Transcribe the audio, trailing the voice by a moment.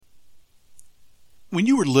When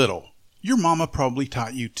you were little, your mama probably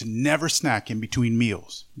taught you to never snack in between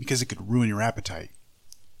meals because it could ruin your appetite.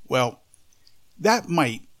 Well, that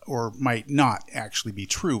might or might not actually be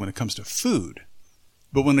true when it comes to food.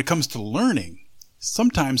 But when it comes to learning,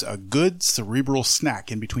 sometimes a good cerebral snack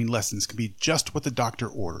in between lessons can be just what the doctor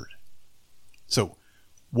ordered. So,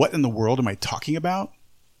 what in the world am I talking about?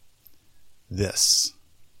 This.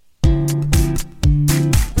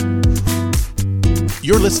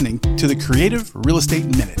 You're listening to the Creative Real Estate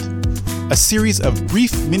Minute, a series of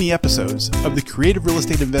brief mini episodes of the Creative Real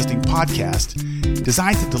Estate Investing podcast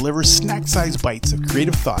designed to deliver snack-sized bites of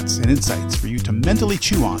creative thoughts and insights for you to mentally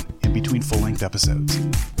chew on in between full-length episodes.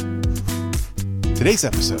 Today's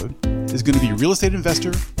episode is going to be real estate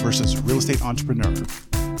investor versus real estate entrepreneur.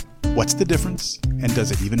 What's the difference, and does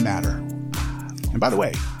it even matter? And by the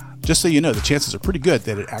way, just so you know, the chances are pretty good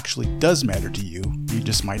that it actually does matter to you. You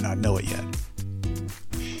just might not know it yet.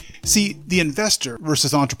 See, the investor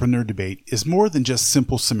versus entrepreneur debate is more than just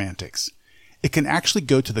simple semantics. It can actually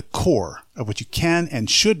go to the core of what you can and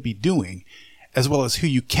should be doing, as well as who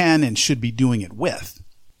you can and should be doing it with.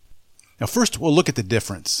 Now, first, we'll look at the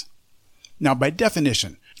difference. Now, by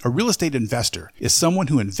definition, a real estate investor is someone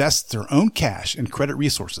who invests their own cash and credit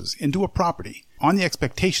resources into a property on the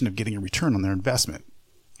expectation of getting a return on their investment.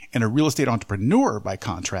 And a real estate entrepreneur, by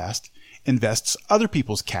contrast, invests other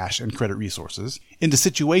people's cash and credit resources into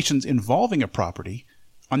situations involving a property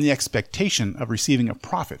on the expectation of receiving a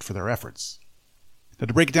profit for their efforts. Now,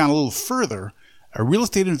 to break it down a little further, a real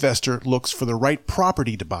estate investor looks for the right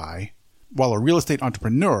property to buy, while a real estate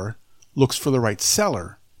entrepreneur looks for the right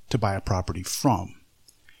seller to buy a property from.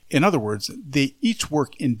 In other words, they each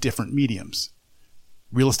work in different mediums.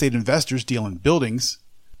 Real estate investors deal in buildings.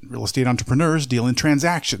 Real estate entrepreneurs deal in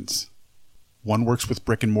transactions. One works with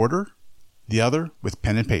brick and mortar, the other with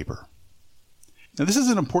pen and paper. Now, this is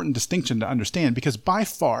an important distinction to understand because by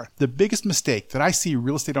far the biggest mistake that I see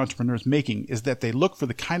real estate entrepreneurs making is that they look for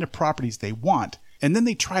the kind of properties they want and then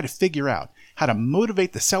they try to figure out how to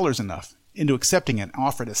motivate the sellers enough into accepting an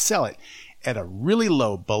offer to sell it at a really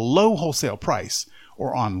low, below wholesale price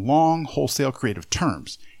or on long wholesale creative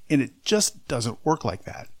terms. And it just doesn't work like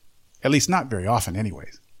that. At least not very often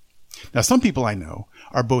anyways. Now, some people I know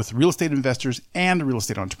are both real estate investors and real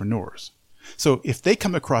estate entrepreneurs. So if they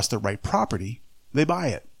come across the right property, they buy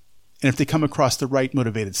it. And if they come across the right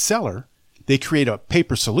motivated seller, they create a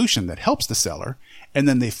paper solution that helps the seller, and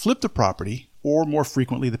then they flip the property, or more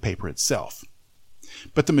frequently the paper itself.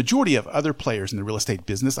 But the majority of other players in the real estate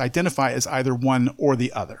business identify as either one or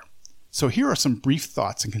the other. So here are some brief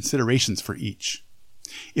thoughts and considerations for each.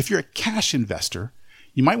 If you're a cash investor,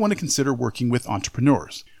 you might want to consider working with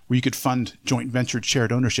entrepreneurs, where you could fund joint ventured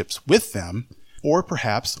shared ownerships with them, or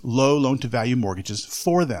perhaps low loan-to-value mortgages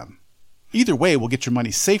for them. Either way will get your money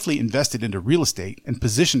safely invested into real estate and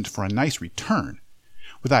positioned for a nice return,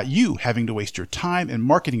 without you having to waste your time and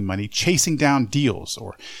marketing money chasing down deals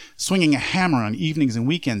or swinging a hammer on evenings and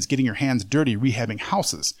weekends getting your hands dirty rehabbing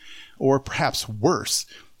houses, or perhaps worse,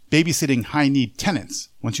 babysitting high-need tenants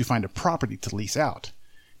once you find a property to lease out.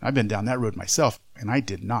 I've been down that road myself, and I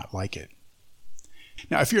did not like it.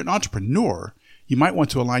 Now, if you're an entrepreneur, you might want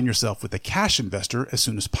to align yourself with a cash investor as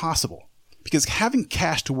soon as possible, because having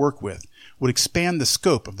cash to work with would expand the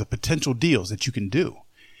scope of the potential deals that you can do.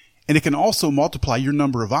 And it can also multiply your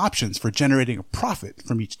number of options for generating a profit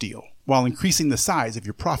from each deal, while increasing the size of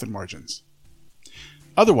your profit margins.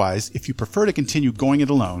 Otherwise, if you prefer to continue going it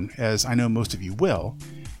alone, as I know most of you will,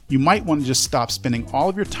 you might want to just stop spending all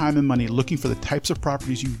of your time and money looking for the types of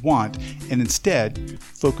properties you want and instead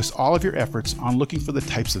focus all of your efforts on looking for the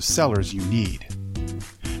types of sellers you need.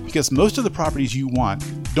 Because most of the properties you want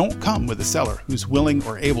don't come with a seller who's willing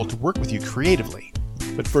or able to work with you creatively,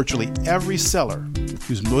 but virtually every seller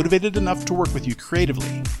who's motivated enough to work with you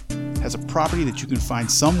creatively has a property that you can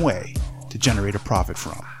find some way to generate a profit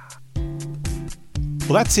from.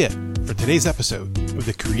 Well, that's it for today's episode of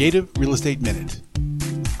the Creative Real Estate Minute.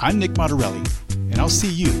 I'm Nick Matarelli, and I'll see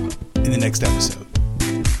you in the next episode.